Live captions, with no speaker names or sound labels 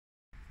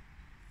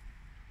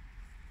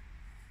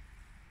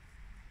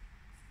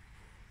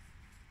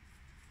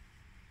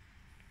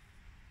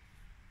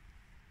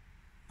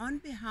On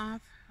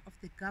behalf of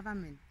the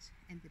government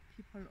and the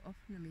people of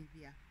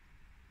Namibia,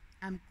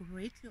 I'm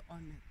greatly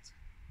honored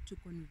to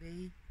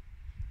convey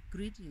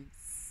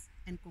greetings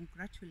and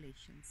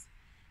congratulations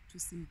to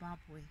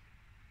Zimbabwe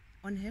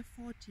on her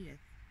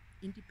 40th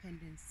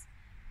independence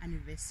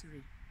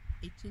anniversary,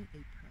 18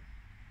 April.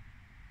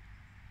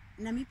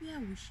 Namibia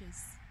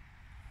wishes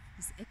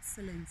His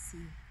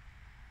Excellency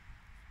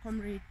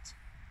Comrade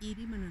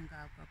Edie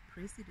Manangagwa,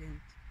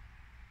 President,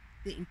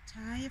 the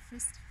entire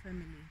First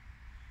Family,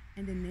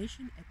 and the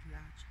nation at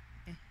large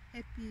a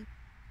happy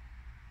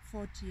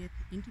 40th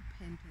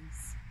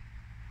independence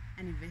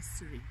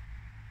anniversary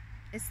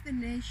as the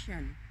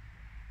nation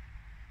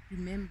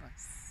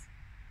remembers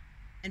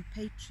and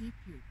pay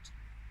tribute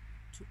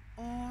to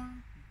all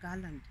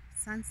gallant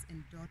sons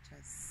and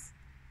daughters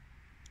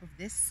of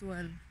this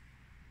soil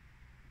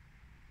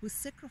who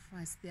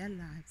sacrificed their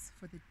lives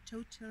for the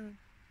total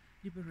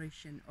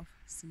liberation of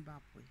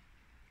Zimbabwe.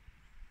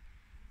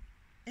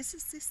 As a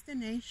sister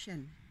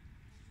nation,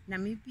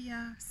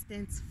 Namibia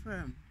stands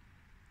firm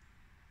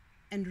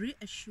and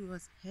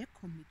reassures her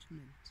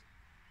commitment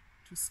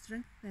to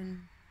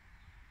strengthen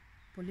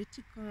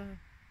political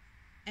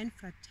and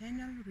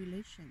fraternal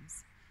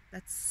relations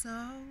that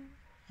so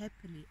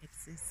happily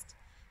exist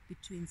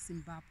between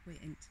Zimbabwe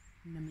and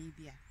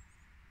Namibia,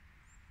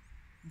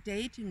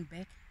 dating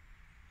back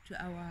to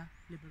our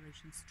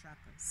liberation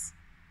struggles.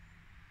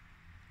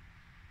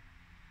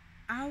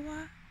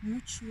 Our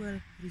mutual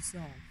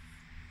resolve,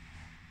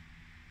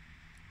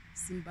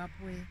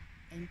 Zimbabwe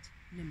and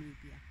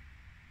Namibia,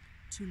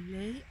 to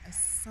lay a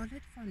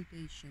solid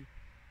foundation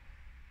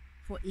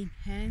for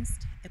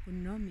enhanced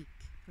economic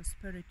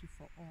prosperity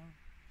for all,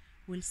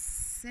 will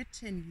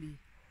certainly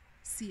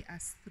see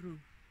us through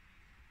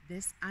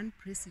this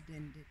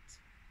unprecedented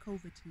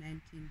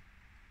COVID-19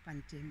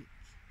 pandemic.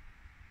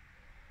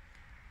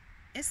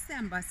 As the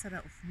Ambassador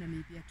of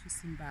Namibia to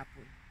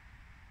Zimbabwe,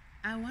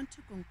 I want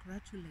to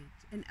congratulate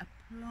and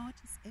applaud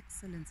His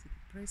Excellency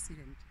the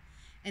President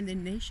and the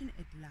nation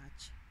at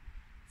large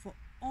for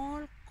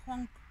all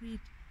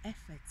concrete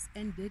efforts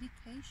and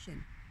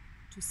dedication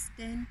to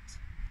stand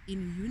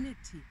in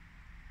unity,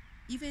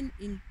 even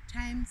in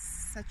times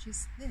such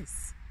as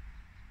this,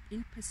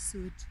 in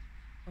pursuit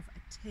of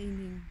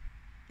attaining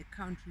the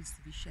country's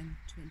Vision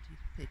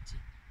 2030.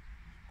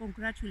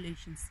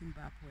 Congratulations,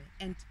 Zimbabwe,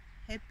 and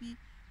happy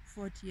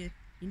 40th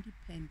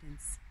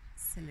independence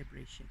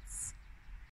celebrations.